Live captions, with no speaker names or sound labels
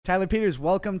Tyler Peters,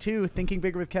 welcome to Thinking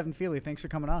Bigger with Kevin Pheley. Thanks for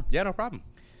coming on. Yeah, no problem.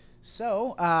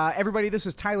 So, everybody, this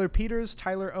is Tyler Peters.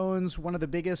 Tyler owns one of the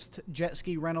biggest jet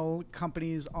ski rental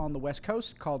companies on the West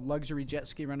Coast called Luxury Jet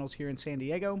Ski Rentals here in San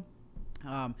Diego.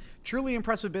 Truly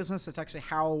impressive business. That's actually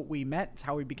how we met. It's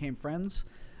how we became friends.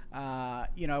 I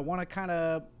want to kind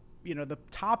of, the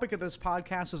topic of this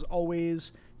podcast is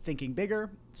always thinking bigger.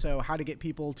 So how to get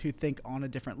people to think on a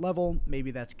different level.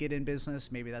 Maybe that's get in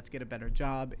business. Maybe that's get a better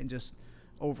job and just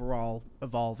overall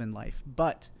evolve in life.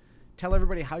 But tell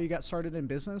everybody how you got started in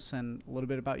business and a little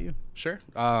bit about you. Sure.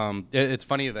 It's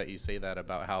funny that you say that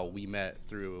about how we met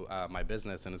through my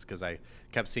business, and it's because I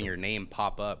kept seeing your name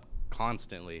pop up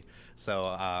constantly.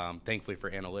 So thankfully for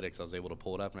analytics, I was able to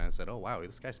pull it up, and I said, oh, wow,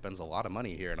 this guy spends a lot of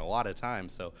money here and a lot of time.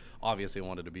 So obviously I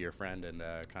wanted to be your friend and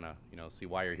kind of, see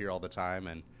why you're here all the time.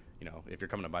 And, if you're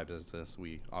coming to my business,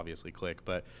 we obviously click.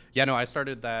 But, yeah, no, I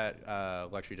started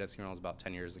that luxury jet ski rentals about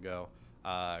 10 years ago.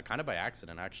 Kind of by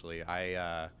accident, actually.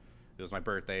 It was my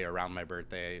birthday, around my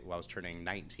birthday. I was turning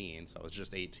 19, so I was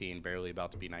just 18, barely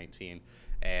about to be 19.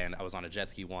 And I was on a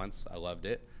jet ski once. I loved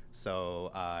it.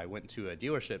 So I went to a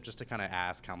dealership just to kind of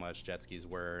ask how much jet skis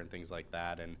were and things like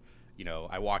that. And,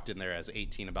 I walked in there as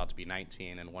 18, about to be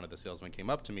 19, and one of the salesmen came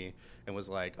up to me and was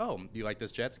like, oh, do you like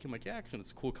this jet ski? I'm like, yeah,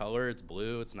 it's a cool color. It's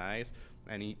blue. It's nice.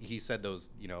 And he said those,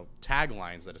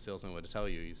 taglines that a salesman would tell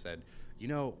you. He said,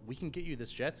 we can get you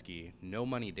this jet ski, no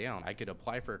money down. I could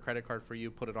apply for a credit card for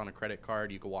you, put it on a credit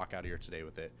card. You could walk out of here today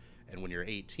with it. And when you're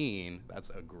 18,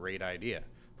 that's a great idea.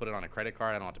 Put it on a credit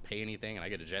card. I don't have to pay anything, and I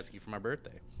get a jet ski for my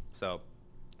birthday. So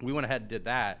we went ahead and did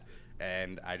that.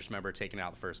 And I just remember taking it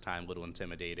out the first time, a little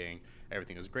intimidating.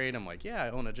 Everything was great. I'm like, yeah,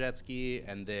 I own a jet ski.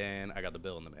 And then I got the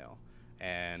bill in the mail.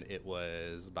 And it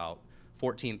was about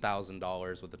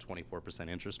 $14,000 with a 24%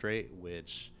 interest rate,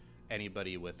 which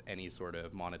anybody with any sort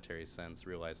of monetary sense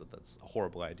realize that that's a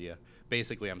horrible idea.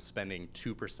 Basically, I'm spending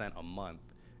 2% a month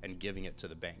and giving it to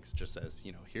the banks just as,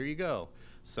 here you go.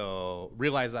 So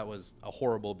realize that was a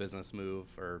horrible business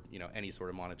move or, any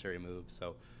sort of monetary move.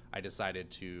 So I decided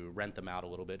to rent them out a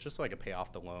little bit just so I could pay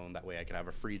off the loan. That way I could have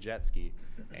a free jet ski.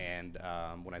 And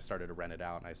when I started to rent it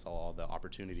out and I saw all the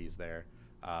opportunities there,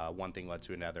 one thing led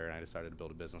to another, and I decided to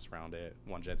build a business around it.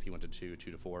 One jet ski went to 2,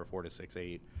 2 to 4, 4 to 6,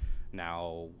 8.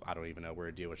 Now, I don't even know, we're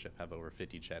a dealership, have over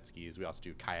 50 jet skis. We also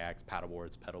do kayaks,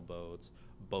 paddleboards, pedal boats,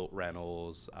 boat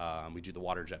rentals. We do the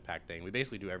water jetpack thing. We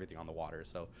basically do everything on the water.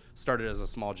 So started as a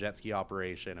small jet ski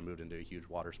operation and moved into a huge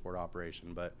water sport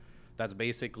operation. But that's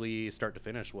basically start to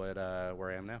finish where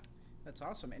I am now. That's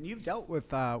awesome. And you've dealt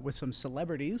with some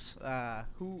celebrities.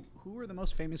 Who are the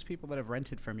most famous people that have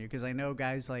rented from you? Because I know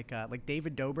guys like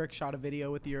David Dobrik shot a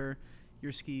video with your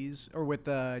skis, or with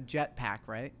the jetpack,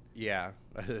 right? Yeah,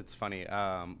 it's funny.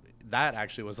 That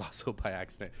actually was also by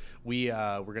accident. We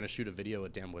were going to shoot a video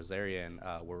with Dan Wazarian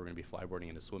where we're going to be flyboarding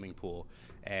in a swimming pool.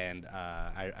 And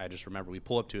I just remember we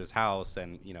pull up to his house,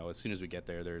 and, as soon as we get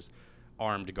there, there's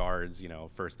armed guards.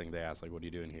 First thing they ask, like, what are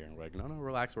you doing here? And we're like, no,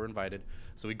 relax, we're invited.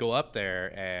 So we go up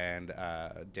there, and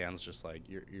Dan's just like,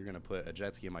 you're going to put a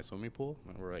jet ski in my swimming pool?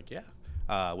 And we're like, yeah.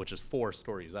 Which is 4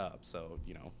 stories up. So,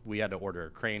 we had to ordered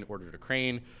a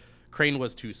crane. Crane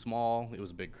was too small. It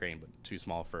was a big crane, but too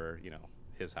small for,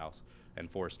 his house, and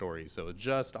 4 stories. So it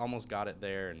just almost got it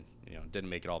there and, didn't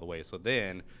make it all the way. So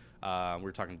then we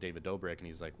were talking to David Dobrik, and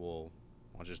he's like, well,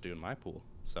 why don't you just do it in my pool?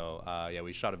 So, yeah,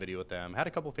 we shot a video with them. Had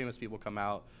a couple famous people come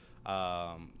out.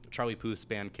 Charlie Puth's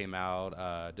band came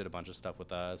out, did a bunch of stuff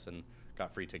with us, and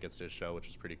got free tickets to his show, which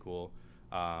was pretty cool.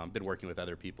 Been working with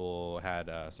other people, had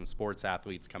some sports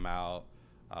athletes come out,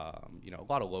 a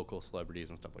lot of local celebrities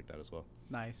and stuff like that as well.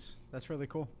 Nice. That's really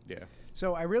cool. Yeah.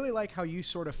 So I really like how you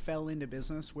sort of fell into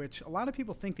business, which a lot of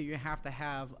people think that you have to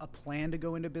have a plan to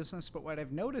go into business. But what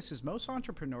I've noticed is most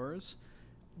entrepreneurs,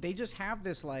 they just have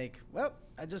this like, well,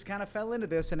 I just kind of fell into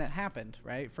this and it happened,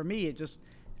 right? For me,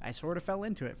 I sort of fell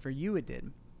into it. For you, it did.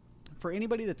 For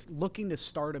anybody that's looking to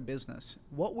start a business,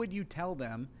 what would you tell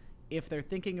them if they're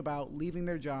thinking about leaving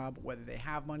their job, whether they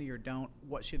have money or don't?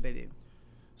 What should they do?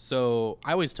 So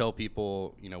I always tell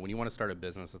people, when you want to start a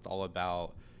business, it's all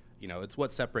about, it's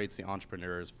what separates the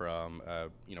entrepreneurs from a,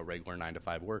 regular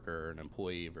 9-to-5 worker, an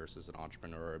employee versus an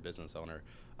entrepreneur or a business owner.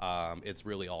 It's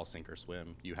really all sink or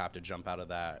swim. You have to jump out of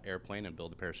that airplane and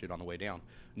build a parachute on the way down.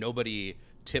 Nobody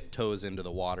tiptoes into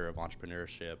the water of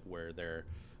entrepreneurship where they're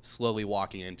slowly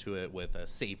walking into it with a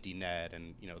safety net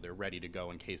and, they're ready to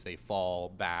go in case they fall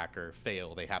back or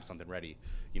fail. They have something ready.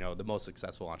 The most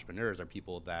successful entrepreneurs are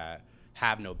people that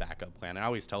have no backup plan. And I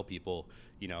always tell people,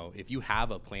 if you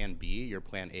have a plan B, your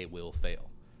plan A will fail.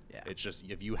 Yeah. It's just,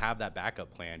 if you have that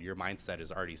backup plan, your mindset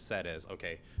is already set as,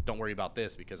 okay, don't worry about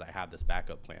this because I have this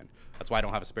backup plan. That's why I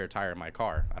don't have a spare tire in my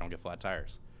car. I don't get flat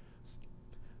tires.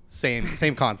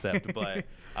 Same concept, but he's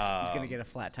gonna get a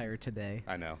flat tire today.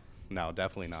 I know. No,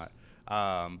 definitely not.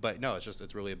 But no,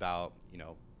 it's really about,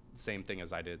 same thing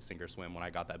as I did sink or swim. When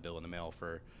I got that bill in the mail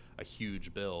for a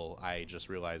huge bill, I just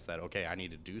realized that, okay, I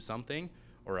need to do something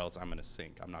or else I'm going to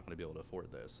sink. I'm not going to be able to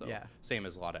afford this. So same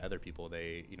as a lot of other people,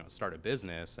 they, start a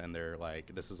business and they're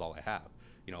like, this is all I have.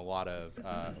 A lot of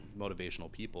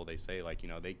motivational people, they say like,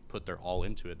 they put their all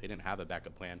into it. They didn't have a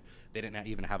backup plan. They didn't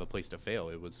even have a place to fail.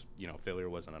 It was, failure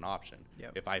wasn't an option.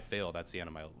 Yep. If I fail, that's the end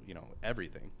of my,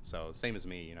 everything. So same as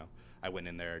me, I went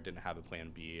in there, didn't have a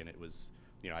plan B, and it was,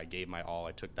 I gave my all.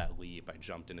 I took that leap. I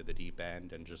jumped into the deep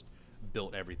end and just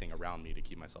built everything around me to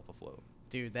keep myself afloat.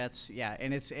 Dude,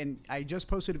 and I just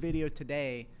posted a video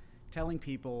today telling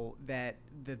people that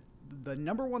the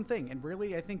number one thing, and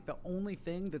really I think the only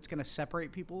thing that's going to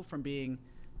separate people from being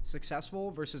successful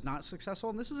versus not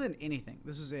successful, and this is in anything.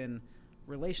 This is in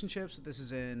relationships, this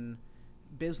is in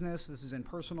business, this is in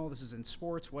personal, this is in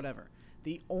sports, whatever.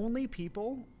 The only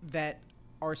people that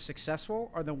are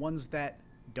successful are the ones that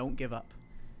don't give up.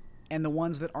 And the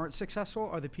ones that aren't successful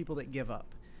are the people that give up.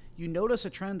 You notice a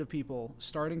trend of people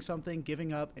starting something,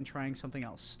 giving up, and trying something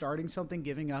else. Starting something,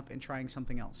 giving up, and trying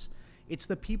something else. It's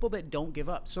the people that don't give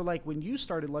up. So like when you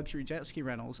started Luxury Jet Ski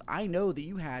Rentals, I know that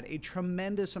you had a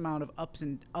tremendous amount of ups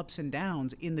and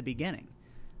downs in the beginning,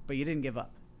 but you didn't give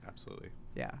up. Absolutely.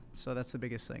 Yeah. So that's the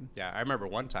biggest thing. Yeah. I remember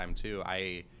one time too,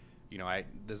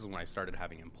 this is when I started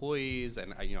having employees,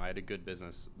 and I had a good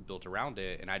business built around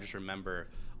it. And I just remember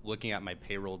looking at my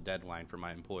payroll deadline for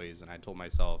my employees, and I told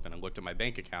myself, and I looked at my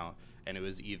bank account, and it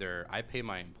was either I pay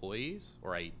my employees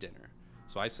or I eat dinner.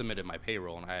 So I submitted my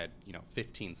payroll, and I had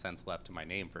 15 cents left to my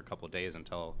name for a couple of days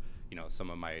until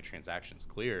some of my transactions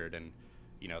cleared. And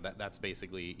that's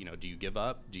basically, do you give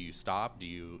up? Do you stop? Do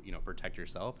you protect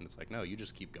yourself? And it's like, no, you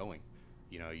just keep going.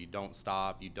 You don't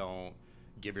stop. You don't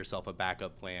give yourself a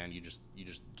backup plan. You just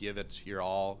give it your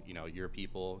all. Your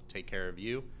people take care of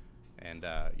you, and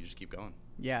you just keep going.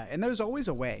 Yeah, and there's always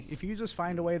a way. If you just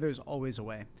find a way, there's always a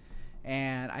way.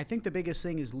 And I think the biggest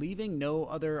thing is leaving no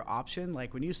other option.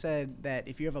 Like when you said that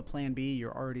if you have a plan B,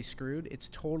 you're already screwed,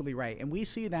 it's totally right. And we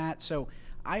see that. So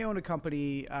I own a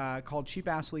company called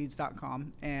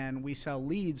cheapassleads.com, and we sell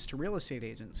leads to real estate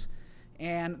agents.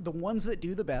 And the ones that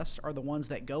do the best are the ones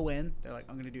that go in, they're like,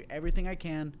 I'm going to do everything I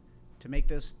can to make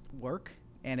this work.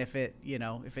 And if it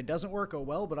doesn't work, oh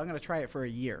well, but I'm going to try it for a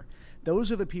year.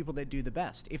 Those are the people that do the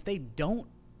best. If they don't,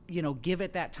 give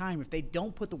it that time, if they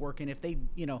don't put the work in, if they,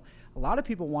 a lot of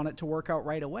people want it to work out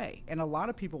right away. And a lot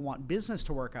of people want business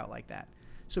to work out like that.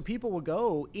 So people will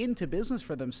go into business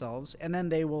for themselves, and then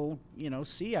they will,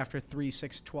 see after 3,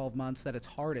 6, 12 months that it's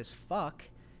hard as fuck,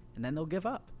 and then they'll give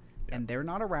up. Yep. And they're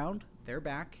not around, they're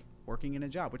back working in a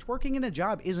job, which working in a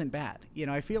job isn't bad.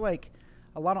 I feel like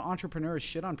a lot of entrepreneurs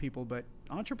shit on people, but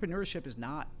entrepreneurship is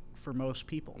not for most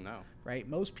people. No. Right?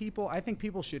 Most people, I think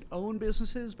people should own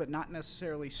businesses, but not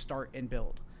necessarily start and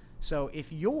build. So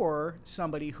if you're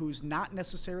somebody who's not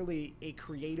necessarily a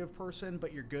creative person,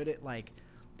 but you're good at like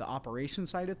the operation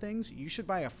side of things, you should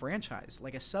buy a franchise,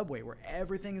 like a Subway, where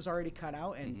everything is already cut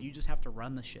out and you just have to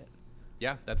run the shit.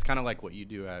 Yeah, that's kind of like what you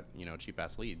do at, Cheap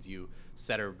Ass Leads. You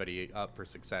set everybody up for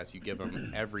success. You give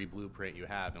them every blueprint you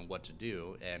have and what to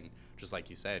do. And just like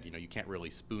you said, you can't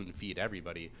really spoon feed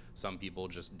everybody. Some people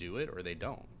just do it or they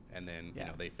don't. And then,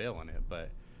 they fail in it. But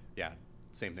yeah,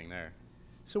 same thing there.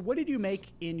 So what did you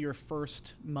make in your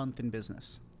first month in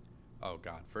business? Oh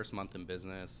God, first month in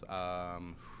business. It's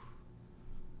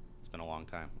been a long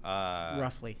time.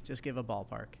 Roughly, just give a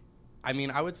ballpark. I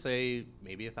mean, I would say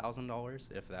maybe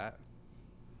 $1,000, if that.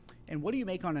 And what do you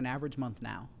make on an average month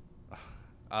now?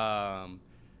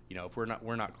 If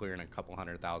we're not clearing a couple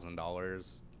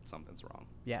 $100,000, something's wrong.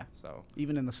 Yeah. So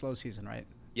even in the slow season, right?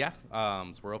 Yeah.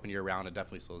 So we're open year round. It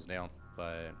definitely slows down,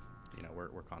 but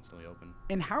we're constantly open.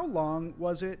 And how long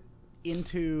was it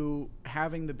into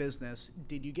having the business?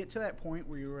 Did you get to that point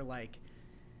where you were like,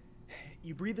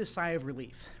 you breathe a sigh of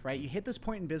relief, right? You hit this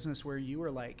point in business where you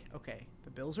were like, okay,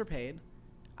 the bills are paid.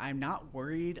 I'm not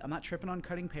worried. I'm not tripping on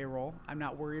cutting payroll. I'm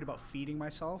not worried about feeding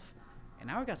myself. And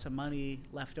now I got some money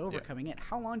left over coming in.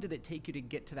 How long did it take you to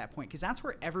get to that point? Because that's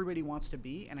where everybody wants to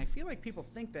be. And I feel like people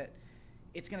think that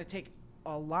it's going to take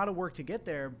a lot of work to get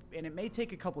there, and it may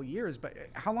take a couple years, but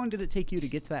how long did it take you to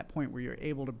get to that point where you're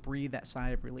able to breathe that sigh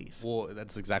of relief? Well,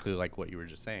 that's exactly like what you were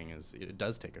just saying, is it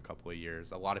does take a couple of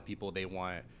years. A lot of people, they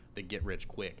want the get rich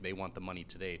quick. They want the money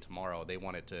today, tomorrow. They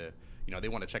want it to, they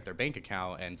want to check their bank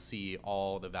account and see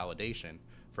all the validation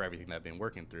for everything that they've been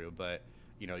working through. But,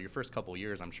 your first couple of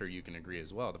years, I'm sure you can agree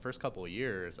as well. The first couple of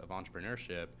years of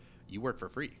entrepreneurship, you work for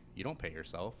free. You don't pay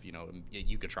yourself.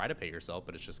 You could try to pay yourself,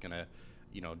 but it's just going to,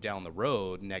 down the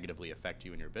road negatively affect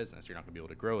you in your business. You're not going to be able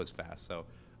to grow as fast. So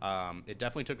it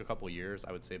definitely took a couple of years,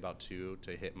 I would say about 2,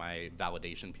 to hit my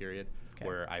validation period,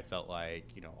 where I felt like,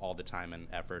 all the time and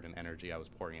effort and energy I was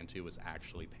pouring into was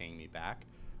actually paying me back.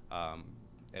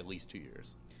 At least 2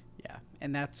 years. Yeah,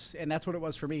 and that's what it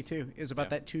was for me too. Is about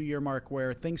that 2-year mark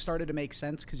where things started to make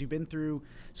sense because you've been through.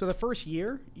 So the first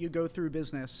year you go through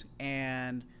business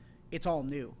and it's all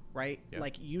new, right? Yeah.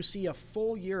 Like you see a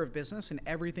full year of business and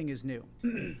everything is new.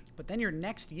 But then your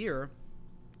next year,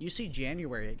 you see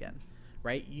January again,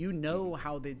 right? You know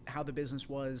how the business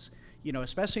was,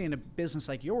 especially in a business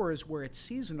like yours where it's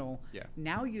seasonal. Yeah.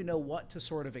 Now you know what to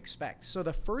sort of expect. So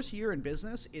the first year in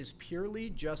business is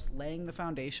purely just laying the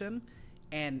foundation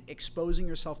and exposing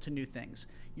yourself to new things.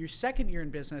 Your second year in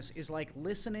business is like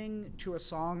listening to a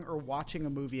song or watching a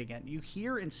movie again. You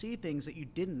hear and see things that you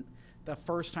didn't the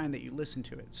first time that you listened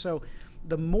to it. So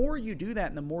the more you do that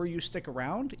and the more you stick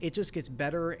around, it just gets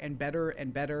better and better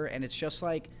and better. And it's just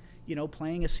like,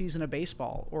 playing a season of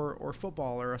baseball or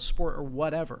football or a sport or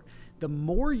whatever. The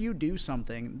more you do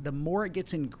something, the more it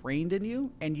gets ingrained in you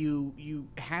and you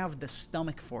have the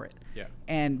stomach for it. Yeah.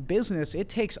 And business, it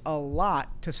takes a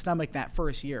lot to stomach that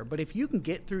first year. But if you can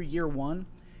get through year 1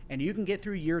 and you can get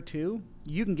through year 2,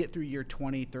 you can get through year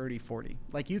 20, 30, 40.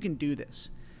 Like you can do this.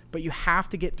 But you have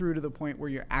to get through to the point where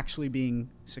you're actually being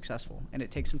successful, and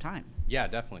it takes some time. Yeah,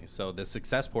 definitely. So the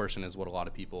success portion is what a lot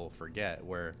of people forget,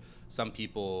 where some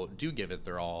people do give it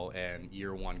their all, and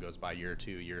year 1 goes by, year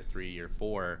 2, year 3, year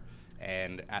 4,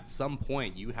 and at some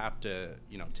point you have to,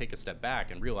 take a step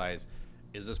back and realize,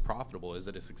 is this profitable? Is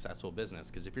it a successful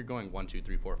business? Because if you're going 1, 2,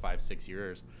 3, 4, 5, 6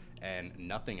 years and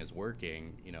nothing is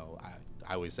working,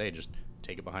 I always say just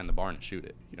take it behind the barn and shoot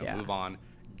it. Move on.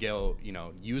 Go,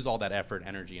 use all that effort,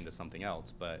 energy into something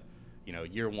else. But,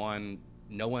 year 1,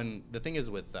 the thing is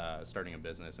with starting a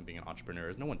business and being an entrepreneur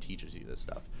is no one teaches you this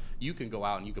stuff. You can go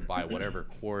out and you can buy whatever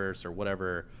course or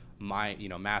whatever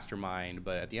mastermind,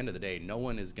 but at the end of the day, no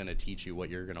one is going to teach you what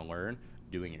you're going to learn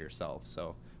doing it yourself.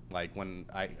 So like when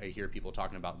I hear people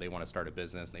talking about they want to start a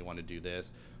business and they want to do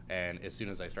this, and as soon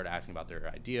as I start asking about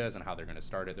their ideas and how they're going to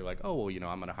start it, they're like, oh, well,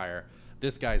 I'm going to hire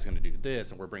this guy's going to do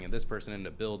this, and we're bringing this person in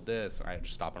to build this. I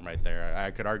just stop them right there. I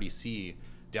could already see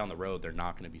down the road they're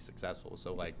not going to be successful.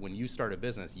 So like when you start a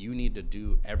business, you need to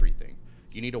do everything.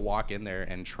 You need to walk in there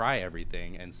and try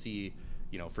everything and see,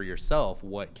 for yourself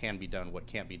what can be done, what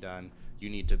can't be done. You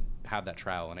need to have that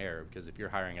trial and error, because if you're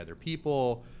hiring other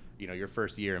people, your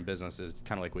first year in business is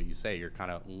kind of like what you say, you're kind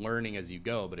of learning as you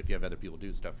go. But if you have other people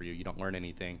do stuff for you, you don't learn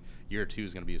anything. Year 2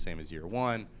 is going to be the same as year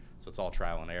 1. So it's all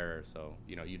trial and error. So,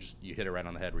 you hit it right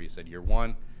on the head where you said year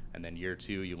 1, and then year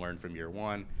 2, you learn from year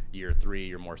 1. Year 3,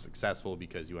 you're more successful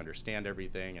because you understand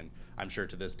everything. And I'm sure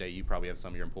to this day, you probably have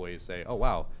some of your employees say, oh,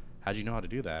 wow, how'd you know how to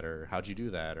do that? Or how'd you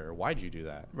do that? Or why'd you do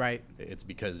that? Right. It's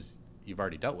because you've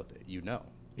already dealt with it.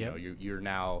 Yep. You're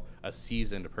now a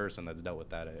seasoned person that's dealt with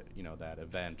that, that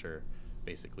event or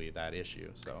basically that issue.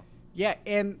 So yeah,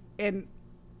 and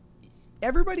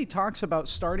everybody talks about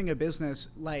starting a business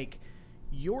like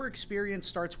your experience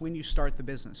starts when you start the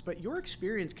business, but your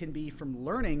experience can be from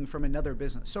learning from another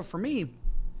business. So for me,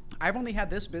 I've only had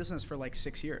this business for like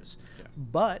 6 years,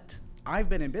 but I've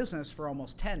been in business for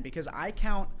almost 10, because I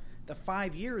count the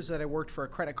 5 years that I worked for a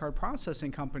credit card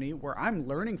processing company where I'm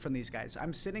learning from these guys.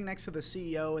 I'm sitting next to the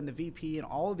CEO and the VP and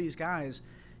all of these guys,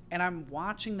 and I'm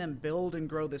watching them build and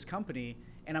grow this company,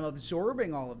 and I'm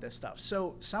absorbing all of this stuff.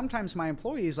 So sometimes my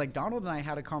employees, like Donald and I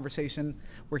had a conversation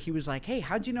where he was like, hey,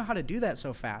 how'd you know how to do that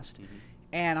so fast? Mm-hmm.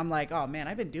 And I'm like, oh man,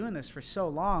 I've been doing this for so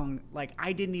long, like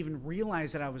I didn't even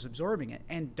realize that I was absorbing it.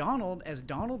 And Donald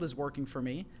is working for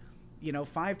me,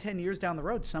 5-10 years down the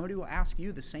road, somebody will ask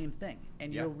you the same thing,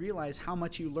 and you'll realize how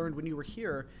much you learned when you were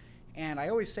here. And I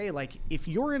always say, like, if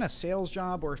you're in a sales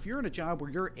job or if you're in a job where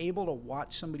you're able to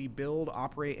watch somebody build,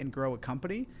 operate, and grow a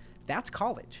company, that's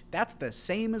college. That's the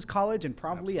same as college, and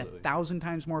probably Absolutely. 1,000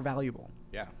 times more valuable.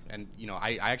 Yeah. And,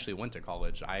 I actually went to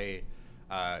college.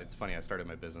 It's funny, I started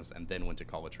my business and then went to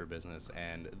college for business.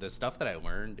 And the stuff that I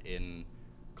learned in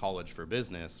college for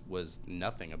business was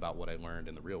nothing about what I learned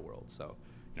in the real world. So,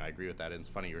 I agree with that. And it's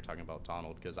funny you were talking about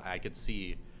Donald, because I could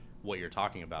see what you're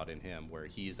talking about in him, where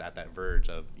he's at that verge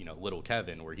of, little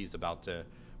Kevin, where he's about to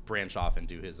branch off and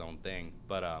do his own thing.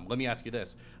 But let me ask you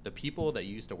this. The people that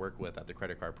you used to work with at the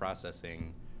credit card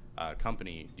processing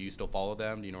company, do you still follow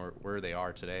them? Do you know where they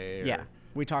are today? Or Yeah,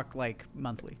 we talk like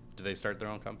monthly. do they start their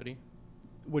own company?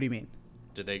 What do you mean?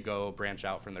 Did they go branch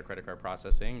out from their credit card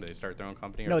processing? Did they start their own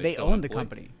company? Or No, are they still own the employed?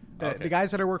 company. The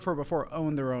guys that I worked for before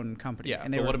owned their own company. Yeah,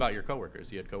 and but what about your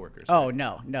coworkers? You had coworkers. Oh, right?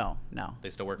 no. They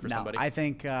still work for No, somebody? I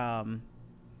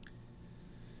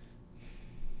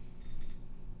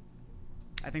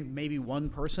think maybe one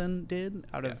person did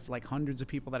out of like hundreds of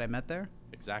people that I met there.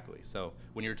 Exactly. So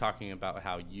when you're talking about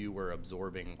how you were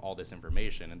absorbing all this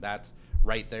information, and that's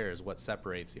right there is what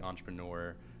separates the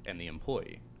entrepreneur and the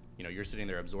employee. You know, you're sitting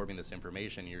there absorbing this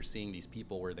information, you're seeing these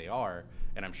people where they are,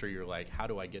 and I'm sure you're like, how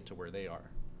do I get to where they are?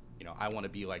 You know, I want to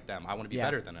be like them. I want to be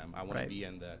better than them. I want to be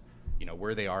in the, you know,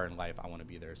 where they are in life. I want to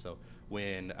be there. So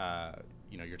when,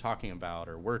 you know, you're talking about,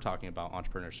 or we're talking about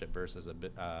entrepreneurship versus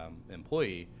a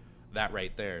employee, that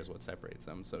right there is what separates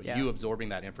them. So you absorbing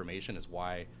that information is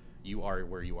why you are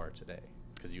where you are today,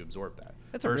 because you absorb that.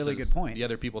 That's a really good point. The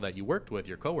other people that you worked with,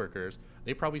 your coworkers,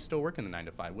 they probably still work in the 9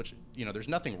 to 5, which, you know, there's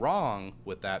nothing wrong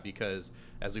with that, because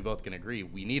as we both can agree,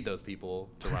 we need those people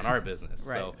to run our business.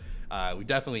 Right. So we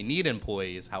definitely need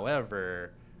employees.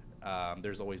 However,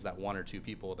 there's always that one or two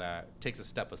people that takes a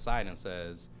step aside and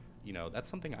says, you know, that's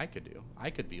something I could do.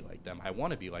 I could be like them. I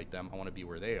want to be like them. I want to be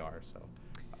where they are. So.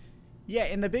 Yeah,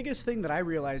 and the biggest thing that I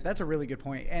realized, that's a really good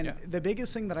point. And the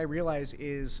biggest thing that I realize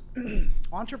is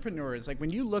entrepreneurs, like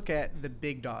when you look at the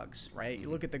big dogs, right? You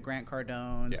look at the Grant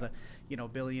Cardones, the, you know,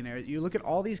 billionaires, you look at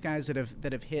all these guys that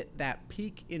have hit that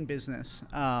peak in business.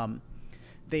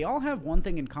 They all have one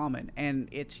thing in common, and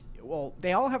it's, well,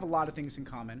 they all have a lot of things in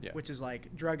common, which is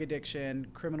like drug addiction,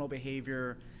 criminal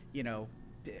behavior, you know,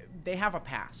 they have a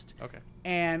past. Okay.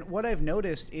 And what I've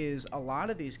noticed is a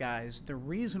lot of these guys, the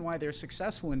reason why they're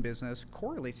successful in business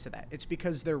correlates to that. It's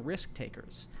because they're risk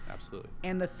takers. Absolutely.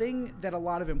 And the thing that a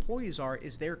lot of employees are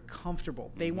is they're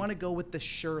comfortable. They want to go with the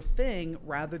sure thing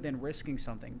rather than risking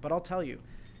something. But I'll tell you,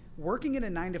 working in a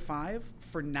 9 to 5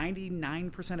 for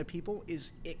 99% of people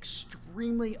is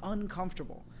extremely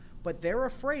uncomfortable. But they're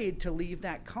afraid to leave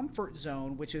that comfort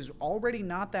zone, which is already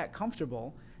not that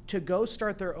comfortable, to go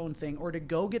start their own thing, or to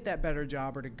go get that better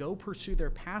job, or to go pursue their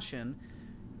passion.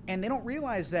 And they don't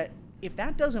realize that if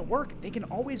that doesn't work, they can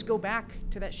always go back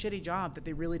to that shitty job that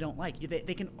they really don't like.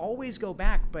 They can always go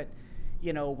back. But,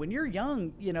 you know, when you're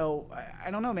young, you know, I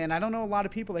don't know, man. I don't know a lot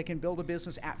of people that can build a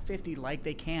business at 50 like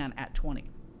they can at 20.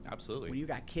 Absolutely. When you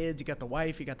got kids, you got the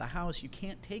wife, you got the house, you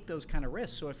can't take those kind of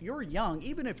risks. So if you're young,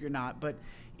 even if you're not, but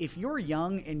if you're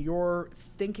young and you're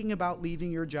thinking about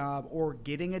leaving your job or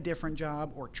getting a different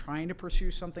job or trying to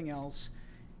pursue something else,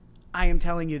 I am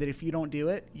telling you that if you don't do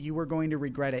it, you are going to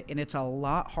regret it. And it's a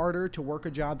lot harder to work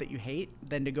a job that you hate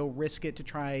than to go risk it to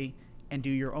try and do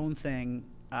your own thing.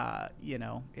 You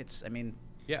know, it's, I mean,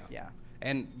 yeah.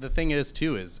 And the thing is,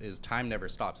 too, is time never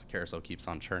stops. The carousel keeps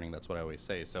on churning. That's what I always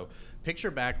say. So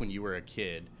picture back when you were a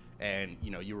kid and,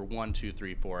 you know, you were 1, 2,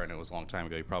 3, 4, and it was a long time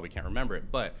ago. You probably can't remember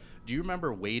it. But do you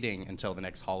remember waiting until the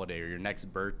next holiday or your next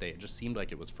birthday? It just seemed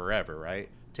like it was forever, right?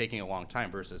 Taking a long time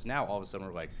versus now, all of a sudden,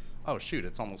 we're like, oh, shoot,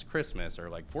 it's almost Christmas, or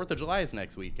like 4th of July is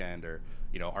next weekend, or,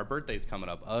 you know, our birthday's coming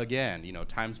up again. You know,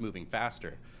 time's moving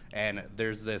faster. And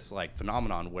there's this, like,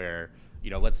 phenomenon where,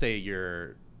 you know, let's say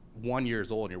you're 1 year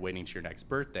old and you're waiting to your next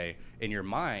birthday. In your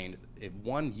mind, if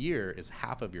 1 year is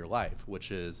half of your life,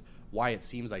 which is why it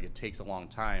seems like it takes a long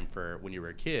time for when you were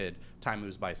a kid, time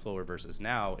moves by slower versus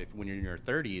now. If when you're in your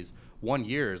 30s, 1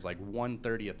 year is like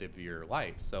 1/30th of your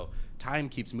life. So time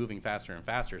keeps moving faster and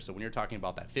faster. So when you're talking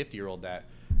about that 50-year-old that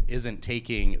isn't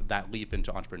taking that leap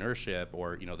into entrepreneurship,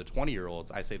 or, you know, the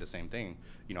 20-year-olds, I say the same thing.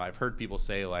 You know, I've heard people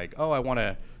say like, oh, I want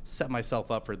to set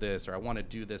myself up for this, or I want to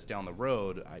do this down the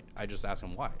road. I just ask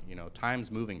them why. You know,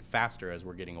 time's moving faster as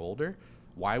we're getting older.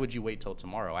 Why would you wait till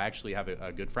tomorrow? I actually have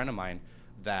a good friend of mine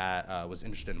that was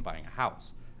interested in buying a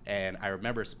house. And I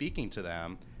remember speaking to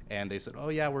them, and they said, oh,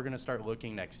 yeah, we're going to start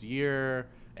looking next year,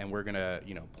 and we're going to,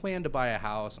 you know, plan to buy a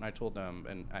house. And I told them,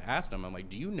 and I asked them, I'm like,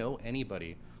 do you know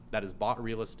anybody that has bought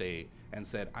real estate and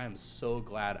said, I am so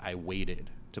glad I waited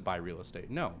to buy real estate?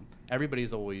 No.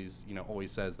 Everybody's always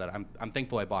says that I'm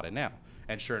thankful I bought it now.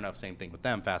 And sure enough, same thing with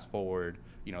them. Fast forward,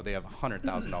 you know, they have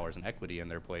 $100,000 in equity in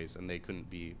their place, and they couldn't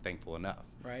be thankful enough.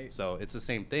 Right. So it's the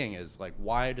same thing. Is like,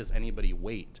 why does anybody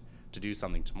wait to do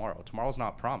something tomorrow? Tomorrow's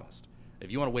not promised.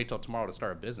 If you want to wait till tomorrow to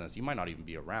start a business, you might not even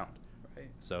be around. Right.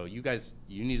 So you guys,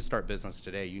 you need to start business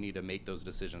today. You need to make those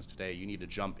decisions today. You need to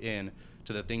jump in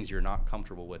to the things you're not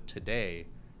comfortable with today,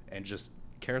 and just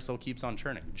carousel keeps on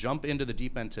churning. Jump into the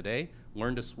deep end today,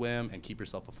 learn to swim, and keep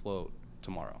yourself afloat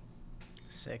tomorrow.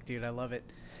 Sick, dude. I love it.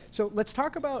 So let's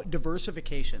talk about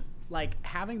diversification, like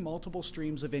having multiple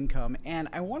streams of income. And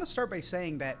I want to start by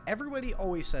saying that everybody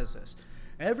always says this.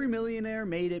 every millionaire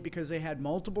made it because they had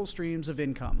multiple streams of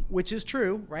income, which is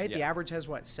true, right? Yeah. The average has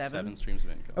what, 7 streams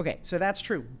of income. Okay, so that's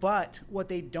true. But what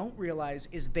they don't realize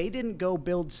is they didn't go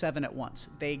build 7 at once.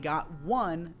 They got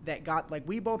one that got, like,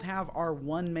 we both have our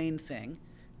one main thing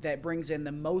that brings in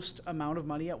the most amount of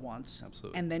money at once.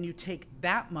 Absolutely. And then you take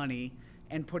that money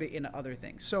and put it into other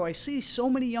things. So I see so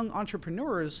many young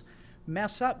entrepreneurs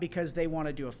mess up because they want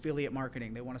to do affiliate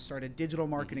marketing. They want to start a digital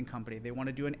marketing company. They want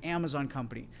to do an Amazon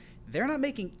company. They're not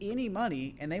making any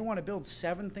money and they want to build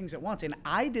 7 things at once. And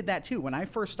I did that too. When I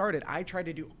first started, I tried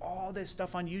to do all this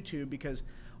stuff on YouTube because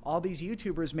all these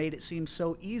YouTubers made it seem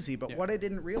so easy. But what I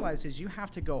didn't realize is you have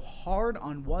to go hard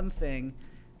on one thing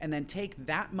and then take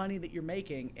that money that you're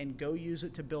making and go use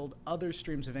it to build other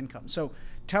streams of income. So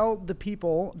tell the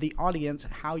people, the audience,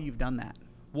 how you've done that.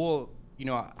 Well, you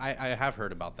know, I have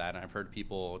heard about that, and I've heard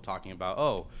people talking about,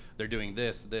 oh, they're doing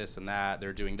this, this, and that.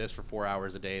 They're doing this for 4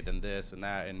 hours a day, then this and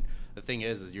that. And the thing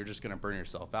is you're just going to burn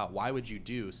yourself out. Why would you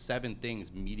do 7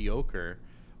 things mediocre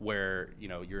where, you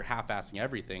know, you're half-assing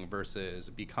everything versus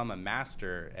become a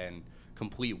master and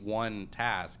complete one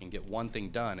task and get one thing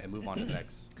done and move on to the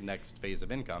next phase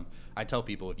of income? I tell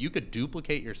people, if you could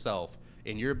duplicate yourself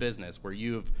in your business where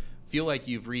feel like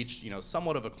you've reached, you know,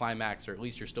 somewhat of a climax, or at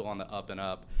least you're still on the up and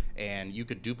up, and you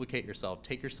could duplicate yourself,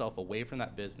 take yourself away from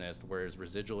that business where it's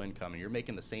residual income and you're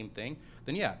making the same thing,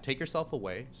 then yeah, take yourself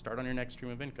away, start on your next stream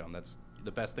of income. That's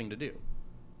the best thing to do.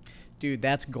 Dude,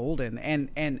 that's golden.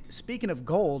 And speaking of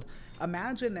gold,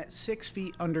 imagine that 6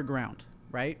 feet underground,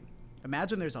 right?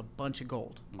 Imagine there's a bunch of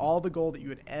gold, all the gold that you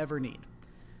would ever need.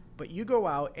 But you go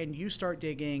out and you start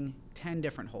digging 10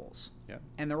 different holes,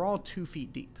 and they're all 2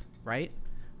 feet deep, right?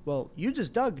 Well, you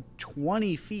just dug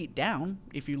 20 feet down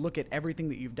if you look at everything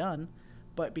that you've done.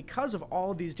 But because of all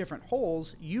of these different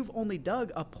holes, you've only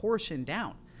dug a portion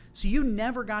down. So you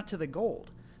never got to the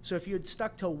gold. So if you had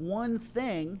stuck to one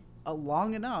thing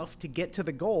long enough to get to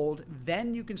the gold,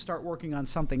 then you can start working on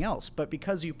something else. But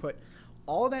because you put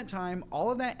all of that time, all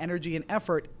of that energy and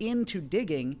effort into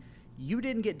digging, you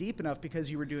didn't get deep enough because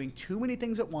you were doing too many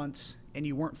things at once and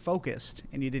you weren't focused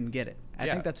and you didn't get it. I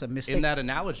think that's a mistake. In that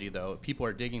analogy, though, people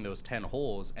are digging those 10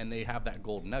 holes and they have that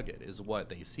gold nugget is what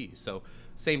they see. So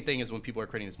same thing as when people are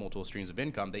creating these multiple streams of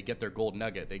income, they get their gold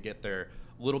nugget. They get their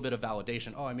little bit of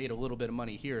validation. Oh, I made a little bit of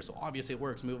money here, so obviously it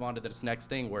works. Move on to this next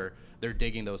thing where they're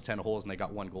digging those 10 holes and they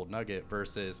got one gold nugget,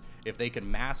 versus if they can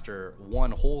master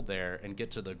one hole there and get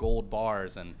to the gold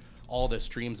bars and all the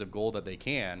streams of gold that they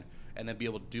can, and then be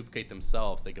able to duplicate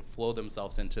themselves, they could flow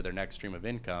themselves into their next stream of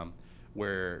income,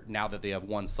 where now that they have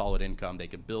one solid income, they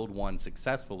could build one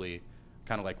successfully,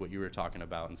 kind of like what you were talking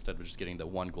about, instead of just getting the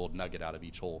one gold nugget out of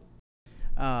each hole.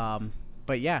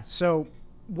 But yeah, so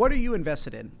what are you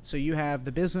invested in? So you have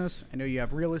the business, I know you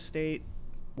have real estate.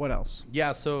 What else?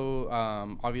 Yeah, so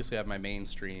obviously I have my main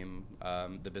stream,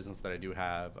 the business that I do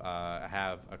have. I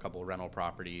have a couple of rental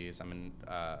properties. I'm in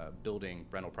building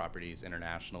rental properties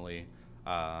internationally.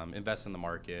 Invest in the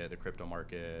market, the crypto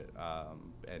market,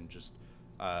 and just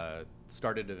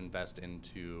started to invest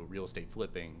into real estate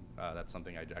flipping. That's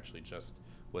something I actually just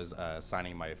was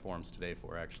signing my forms today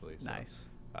for, actually. So, nice.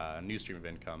 New stream of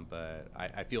income, but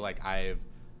I feel like I've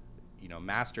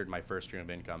mastered my first stream of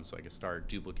income, so I could start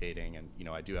duplicating, and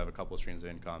I do have a couple of streams of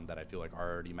income that I feel like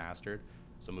are already mastered.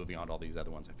 So moving on to all these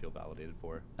other ones, I feel validated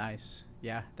for. Nice.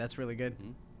 Yeah, that's really good.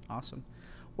 Mm-hmm. Awesome.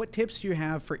 What tips do you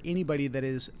have for anybody that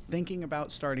is thinking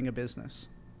about starting a business?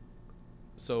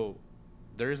 So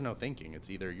there is no thinking. It's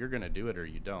either you're going to do it or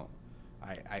you don't.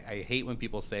 I hate when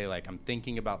people say, like, I'm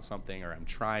thinking about something or I'm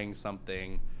trying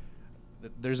something.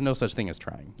 There's no such thing as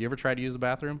trying. You ever tried to use the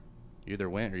bathroom? You either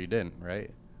went or you didn't, right?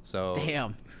 So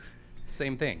damn.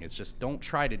 Same thing. It's just don't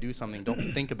try to do something.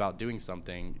 Don't think about doing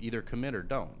something. Either commit or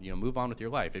don't. Move on with your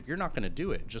life. If you're not going to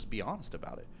do it, just be honest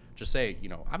about it. Just say,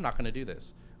 I'm not going to do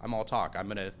this. I'm all talk. I'm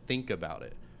going to think about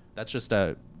it. That's just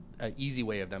a easy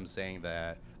way of them saying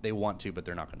that they want to, but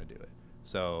they're not going to do it.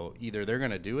 So either they're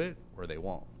going to do it or they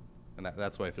won't. And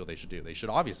that's what I feel they should do. They should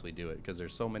obviously do it, because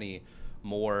there's so many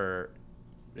more.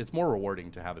 It's more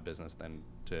rewarding to have a business than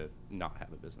to not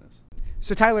have a business.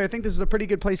 So Tyler, I think this is a pretty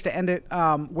good place to end it.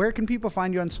 Where can people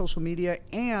find you on social media?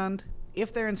 And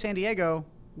if they're in San Diego,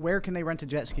 where can they rent a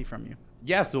jet ski from you?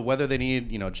 Yeah, so whether they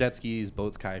need, jet skis,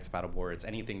 boats, kayaks, paddleboards,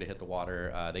 anything to hit the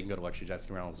water, they can go to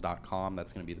luxuryjetskirentals.com.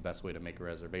 That's going to be the best way to make a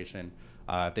reservation.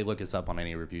 If they look us up on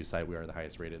any review site, we are the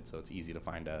highest rated, so it's easy to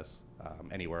find us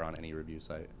anywhere on any review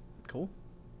site. Cool.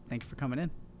 Thank you for coming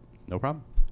in. No problem.